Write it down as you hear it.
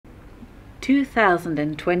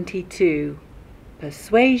2022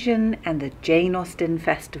 Persuasion and the Jane Austen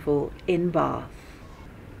Festival in Bath.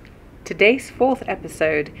 Today's fourth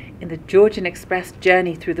episode in the Georgian Express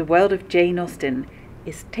journey through the world of Jane Austen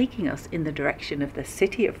is taking us in the direction of the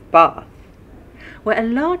city of Bath, where a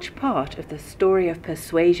large part of the story of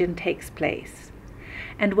Persuasion takes place,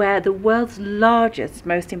 and where the world's largest,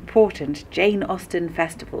 most important Jane Austen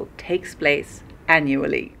Festival takes place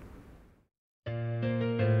annually.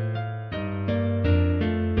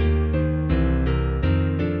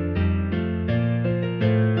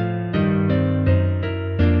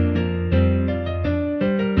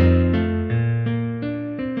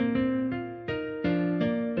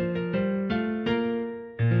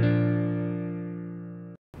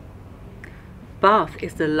 Bath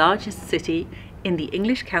is the largest city in the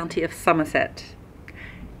English county of Somerset.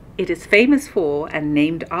 It is famous for and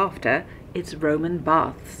named after its Roman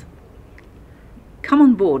baths. Come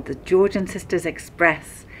on board the Georgian Sisters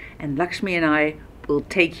Express and Lakshmi and I will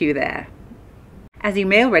take you there. As you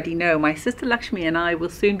may already know, my sister Lakshmi and I will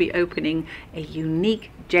soon be opening a unique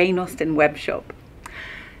Jane Austen web shop.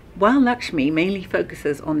 While Lakshmi mainly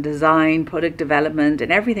focuses on design, product development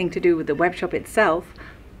and everything to do with the web shop itself,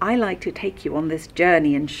 I like to take you on this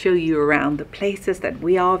journey and show you around the places that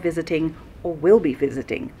we are visiting or will be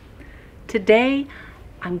visiting. Today,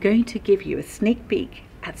 I'm going to give you a sneak peek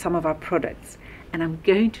at some of our products, and I'm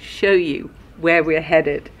going to show you where we're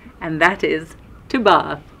headed, and that is to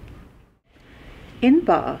Bath. In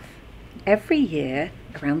Bath, every year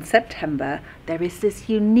around September, there is this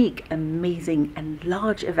unique, amazing and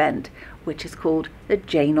large event which is called the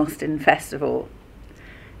Jane Austen Festival.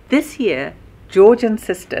 This year, Georgian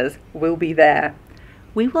Sisters will be there.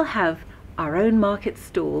 We will have our own market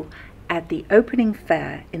stall at the opening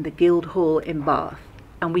fair in the Guildhall in Bath,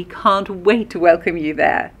 and we can't wait to welcome you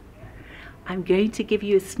there. I'm going to give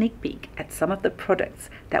you a sneak peek at some of the products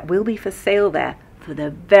that will be for sale there for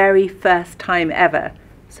the very first time ever,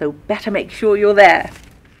 so better make sure you're there.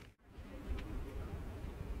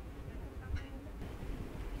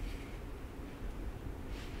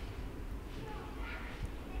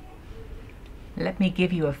 Let me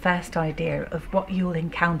give you a first idea of what you'll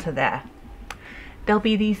encounter there. There'll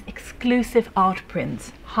be these exclusive art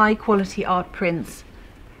prints, high quality art prints,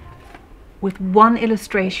 with one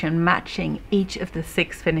illustration matching each of the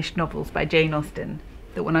 6 finished novels by Jane Austen.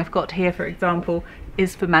 The one I've got here, for example,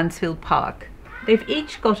 is for Mansfield Park. They've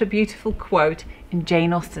each got a beautiful quote in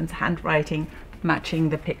Jane Austen's handwriting matching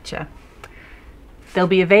the picture. They'll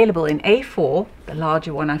be available in A4, the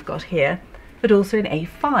larger one I've got here, but also in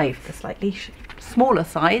A5, the slightly smaller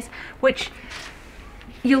size, which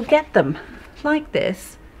you'll get them like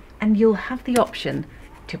this, and you'll have the option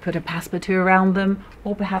to put a passepartout around them,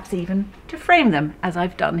 or perhaps even to frame them, as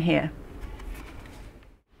I've done here.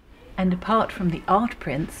 And apart from the art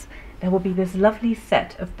prints, there will be this lovely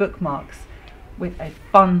set of bookmarks with a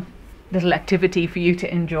fun little activity for you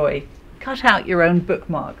to enjoy. Cut out your own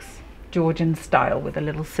bookmarks, Georgian style, with the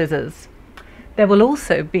little scissors. There will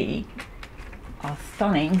also be our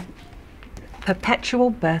stunning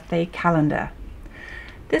perpetual birthday calendar.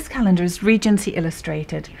 This calendar is Regency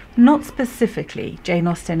illustrated, not specifically Jane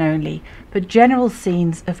Austen only, but general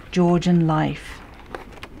scenes of Georgian life.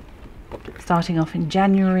 Starting off in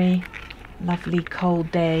January, lovely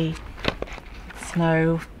cold day,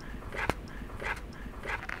 snow,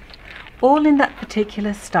 all in that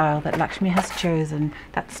particular style that Lakshmi has chosen,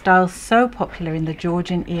 that style so popular in the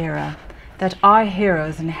Georgian era that our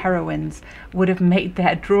heroes and heroines would have made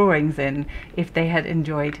their drawings in if they had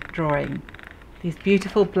enjoyed drawing. These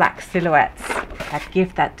beautiful black silhouettes that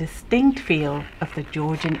give that distinct feel of the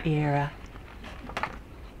Georgian era.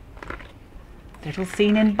 Little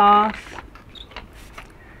scene in Bath,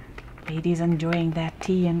 ladies enjoying their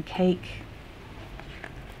tea and cake,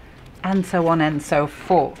 and so on and so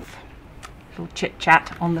forth. Little chit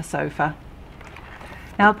chat on the sofa.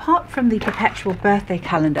 Now, apart from the perpetual birthday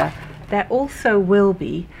calendar, there also will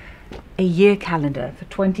be a year calendar for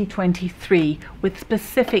 2023 with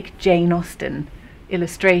specific Jane Austen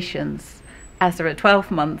illustrations. As there are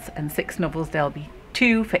 12 months and 6 novels, there'll be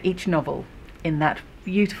 2 for each novel in that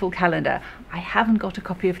beautiful calendar. I haven't got a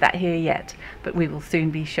copy of that here yet, but we will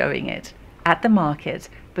soon be showing it at the market,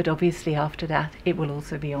 but obviously after that it will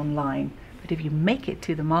also be online. But if you make it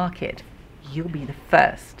to the market, you'll be the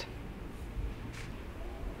first.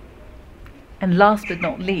 And last but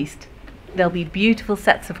not least, there'll be beautiful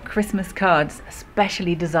sets of Christmas cards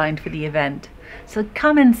specially designed for the event. So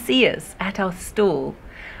come and see us at our stall.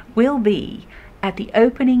 We'll be at the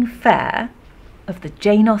opening fair of the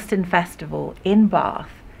Jane Austen Festival in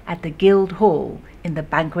Bath at the Guildhall in the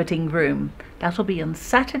banqueting room. That'll be on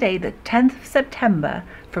Saturday the 10th of September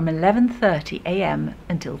from 11:30 a.m.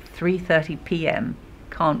 until 3:30 p.m.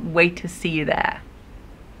 Can't wait to see you there.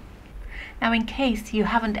 Now, in case you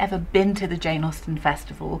haven't ever been to the Jane Austen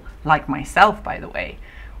Festival, like myself by the way,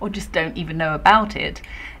 or just don't even know about it,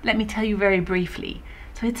 let me tell you very briefly.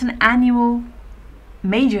 So it's an annual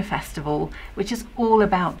major festival which is all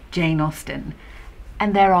about Jane Austen,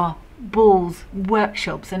 and there are balls,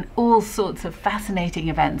 workshops and all sorts of fascinating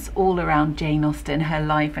events all around Jane Austen, her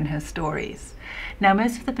life and her stories. Now,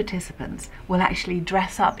 most of the participants will actually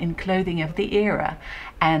dress up in clothing of the era,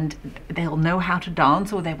 and they'll know how to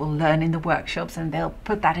dance, or they will learn in the workshops, and they'll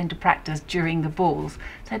put that into practice during the balls.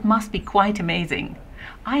 So it must be quite amazing.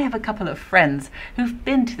 I have a couple of friends who've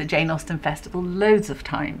been to the Jane Austen Festival loads of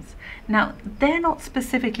times. Now, they're not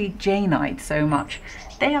specifically Janeites so much.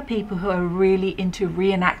 They are people who are really into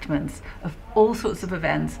reenactments of all sorts of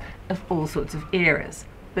events, of all sorts of eras.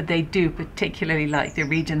 But they do particularly like the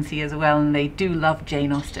Regency as well, and they do love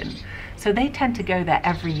Jane Austen. So they tend to go there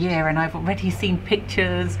every year, and I've already seen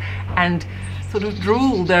pictures and sort of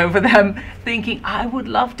drooled over them, thinking I would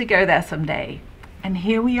love to go there someday. And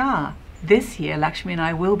here we are. This year, Lakshmi and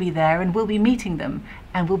I will be there, and we'll be meeting them,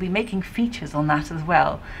 and we'll be making features on that as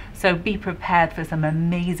well. So be prepared for some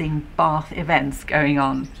amazing Bath events going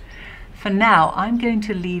on. For now, I'm going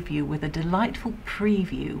to leave you with a delightful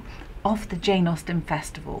preview of the Jane Austen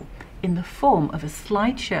Festival in the form of a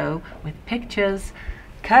slideshow with pictures,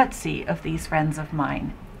 courtesy of these friends of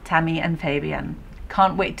mine, Tammy and Fabian.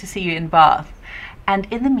 Can't wait to see you in Bath. And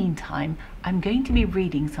in the meantime, I'm going to be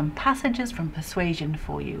reading some passages from Persuasion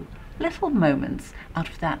for you, little moments out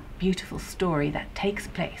of that beautiful story that takes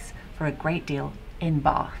place for a great deal in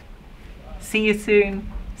Bath. See you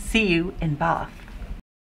soon. See you in Bath.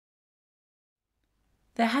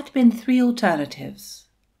 There had been 3 alternatives: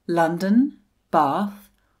 London, Bath,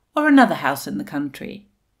 or another house in the country.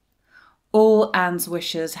 All Anne's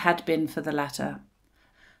wishes had been for the latter,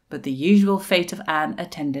 but the usual fate of Anne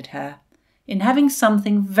attended her, in having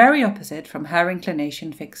something very opposite from her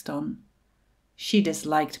inclination fixed on. She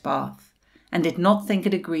disliked Bath, and did not think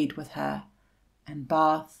it agreed with her, and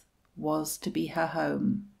Bath was to be her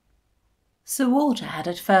home. Sir Walter had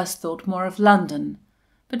at first thought more of London,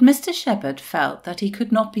 but Mr. Shepherd felt that he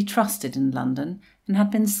could not be trusted in London, and had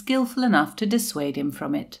been skilful enough to dissuade him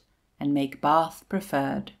from it, and make Bath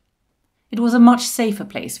preferred. It was a much safer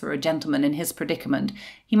place for a gentleman in his predicament.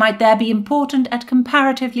 He might there be important at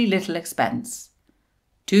comparatively little expense.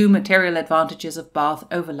 2 material advantages of Bath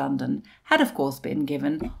over London had of course been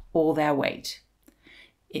given all their weight.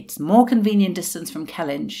 Its more convenient distance from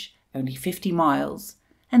Kellynch, only 50 miles,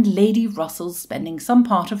 and Lady Russell's spending some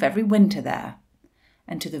part of every winter there.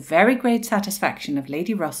 And to the very great satisfaction of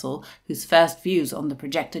Lady Russell, whose first views on the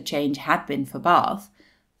projected change had been for Bath,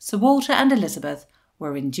 Sir Walter and Elizabeth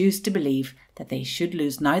were induced to believe that they should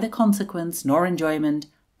lose neither consequence nor enjoyment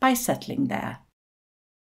by settling there.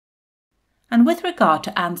 And with regard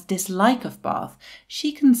to Anne's dislike of Bath,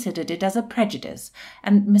 she considered it as a prejudice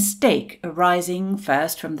and mistake arising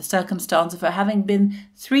first from the circumstance of her having been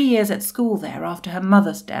 3 years at school there after her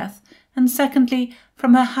mother's death, and secondly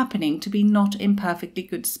from her happening to be not in perfectly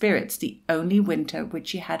good spirits the only winter which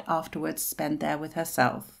she had afterwards spent there with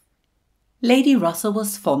herself. Lady Russell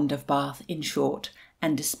was fond of Bath, in short,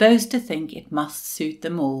 and disposed to think it must suit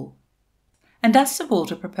them all. And as Sir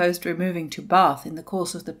Walter proposed removing to Bath in the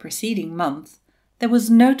course of the preceding month, there was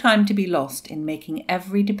no time to be lost in making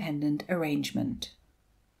every dependent arrangement.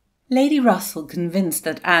 Lady Russell, convinced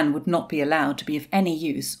that Anne would not be allowed to be of any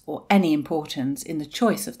use or any importance in the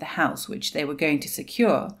choice of the house which they were going to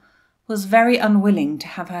secure, was very unwilling to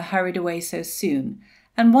have her hurried away so soon,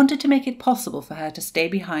 and wanted to make it possible for her to stay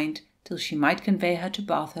behind till she might convey her to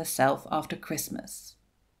Bath herself after Christmas.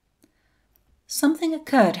 Something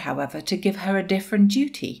occurred, however, to give her a different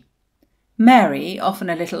duty. Mary, often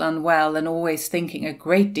a little unwell and always thinking a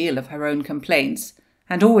great deal of her own complaints,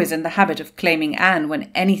 and always in the habit of claiming Anne when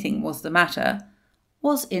anything was the matter,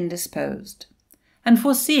 was indisposed, and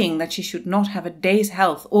foreseeing that she should not have a day's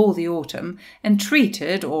health all the autumn,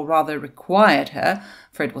 entreated, or rather required her,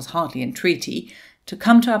 for it was hardly entreaty, to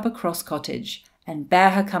come to Uppercross Cottage and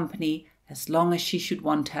bear her company as long as she should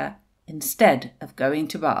want her, instead of going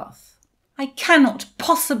to Bath. "I cannot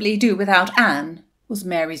possibly do without Anne," was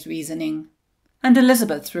Mary's reasoning, and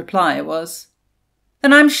Elizabeth's reply was,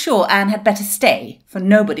 "Then I'm sure Anne had better stay, for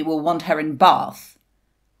nobody will want her in Bath."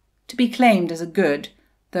 To be claimed as a good,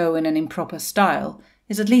 though in an improper style,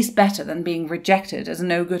 is at least better than being rejected as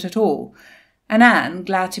no good at all, and Anne,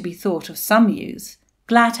 glad to be thought of some use,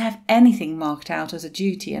 glad to have anything marked out as a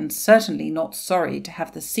duty, and certainly not sorry to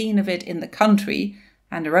have the scene of it in the country,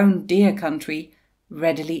 and her own dear country,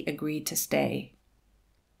 readily agreed to stay.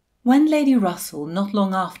 When Lady Russell not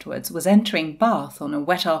long afterwards was entering Bath on a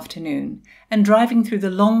wet afternoon and driving through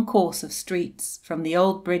the long course of streets from the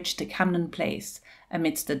old bridge to Camden Place,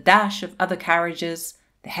 amidst the dash of other carriages,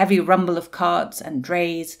 the heavy rumble of carts and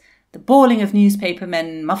drays, the bawling of newspaper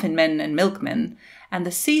men, muffin men and milkmen, and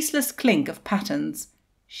the ceaseless clink of pattens,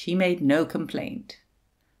 she made no complaint.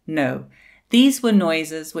 No, these were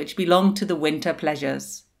noises which belonged to the winter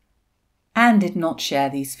pleasures. Anne did not share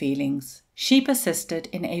these feelings. She persisted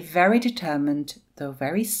in a very determined, though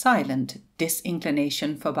very silent,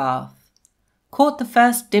 disinclination for Bath, caught the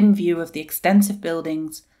first dim view of the extensive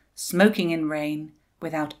buildings, smoking in rain,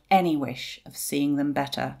 without any wish of seeing them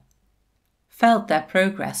better, felt their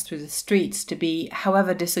progress through the streets to be,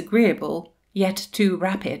 however disagreeable, yet too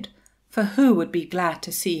rapid, for who would be glad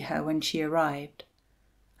to see her when she arrived,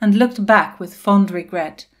 and looked back with fond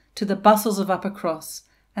regret to the bustles of Uppercross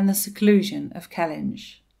and the seclusion of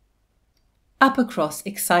Kellynch. Uppercross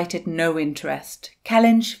excited no interest,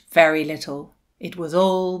 Kellynch very little. It was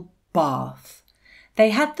all Bath.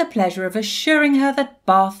 They had the pleasure of assuring her that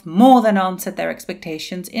Bath more than answered their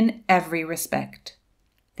expectations in every respect.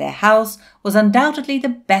 Their house was undoubtedly the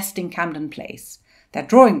best in Camden Place. Their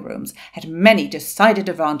drawing-rooms had many decided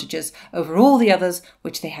advantages over all the others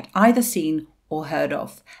which they had either seen or heard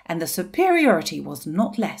of, and the superiority was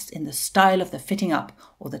not less in the style of the fitting up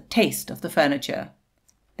or the taste of the furniture.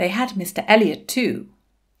 They had Mr. Elliot too.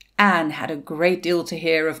 Anne had a great deal to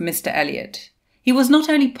hear of Mr. Elliot. He was not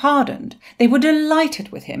only pardoned, they were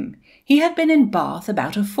delighted with him. He had been in Bath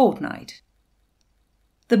about a fortnight.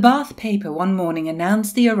 The Bath paper one morning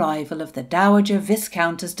announced the arrival of the Dowager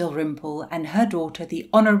Viscountess Dalrymple and her daughter, the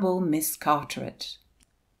Honourable Miss Carteret.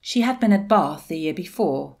 She had been at Bath the year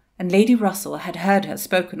before, and Lady Russell had heard her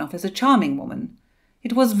spoken of as a charming woman.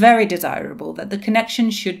 It was very desirable that the connection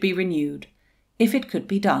should be renewed, if it could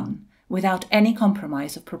be done, without any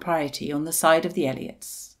compromise of propriety on the side of the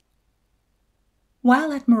Elliots.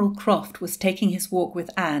 While Admiral Croft was taking his walk with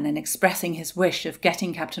Anne and expressing his wish of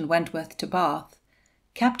getting Captain Wentworth to Bath,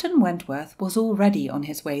 Captain Wentworth was already on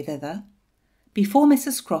his way thither. Before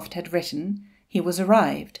Mrs. Croft had written, he was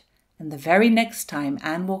arrived, and the very next time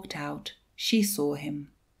Anne walked out, she saw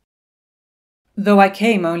him. "Though I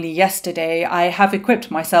came only yesterday, I have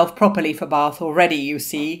equipped myself properly for Bath already, you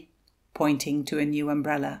see," pointing to a new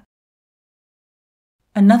umbrella.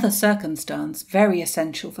 Another circumstance very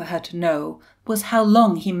essential for her to know was how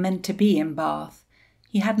long he meant to be in Bath.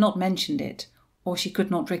 He had not mentioned it, or she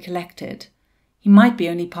could not recollect it. He might be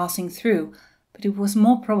only passing through, but it was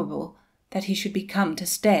more probable that he should be come to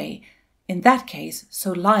stay. In that case,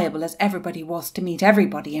 so liable as everybody was to meet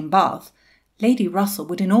everybody in Bath, Lady Russell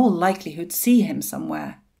would in all likelihood see him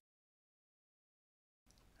somewhere.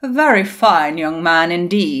 "A very fine young man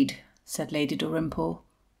indeed," said Lady Dalrymple.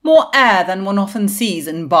 "More air than one often sees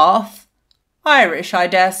in Bath. Irish, I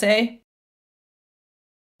dare say."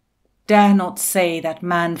 "Dare not say that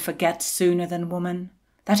man forgets sooner than woman,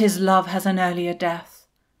 that his love has an earlier death.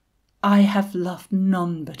 I have loved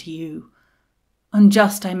none but you.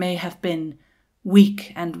 Unjust I may have been,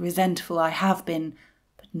 weak and resentful I have been,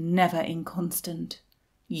 but never inconstant.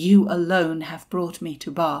 You alone have brought me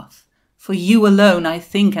to Bath. For you alone I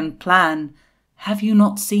think and plan. Have you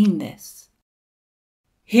not seen this?"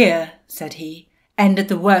 "Here," said he, "ended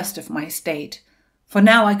the worst of my state, for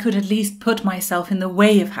now I could at least put myself in the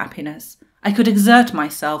way of happiness. I could exert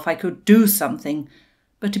myself, I could do something,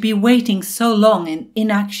 but to be waiting so long in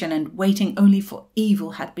inaction and waiting only for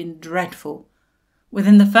evil had been dreadful.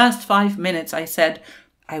 Within the first 5 minutes I said,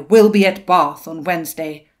 'I will be at Bath on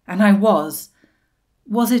Wednesday,' and I was.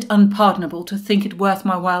 Was it unpardonable to think it worth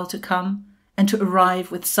my while to come, and to arrive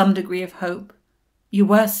with some degree of hope? You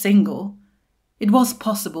were single. It was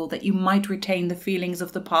possible that you might retain the feelings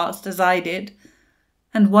of the past as I did,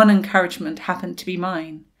 and one encouragement happened to be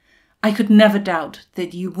mine. I could never doubt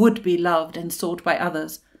that you would be loved and sought by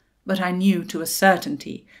others, but I knew to a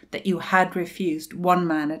certainty that you had refused one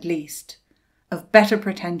man at least, of better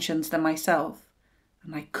pretensions than myself,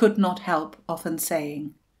 and I could not help often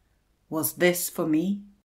saying, 'Was this for me?'"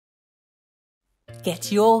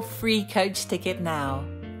 Get your free coach ticket now.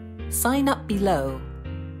 Sign up below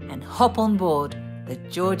and hop on board the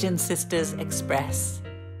Georgian Sisters Express.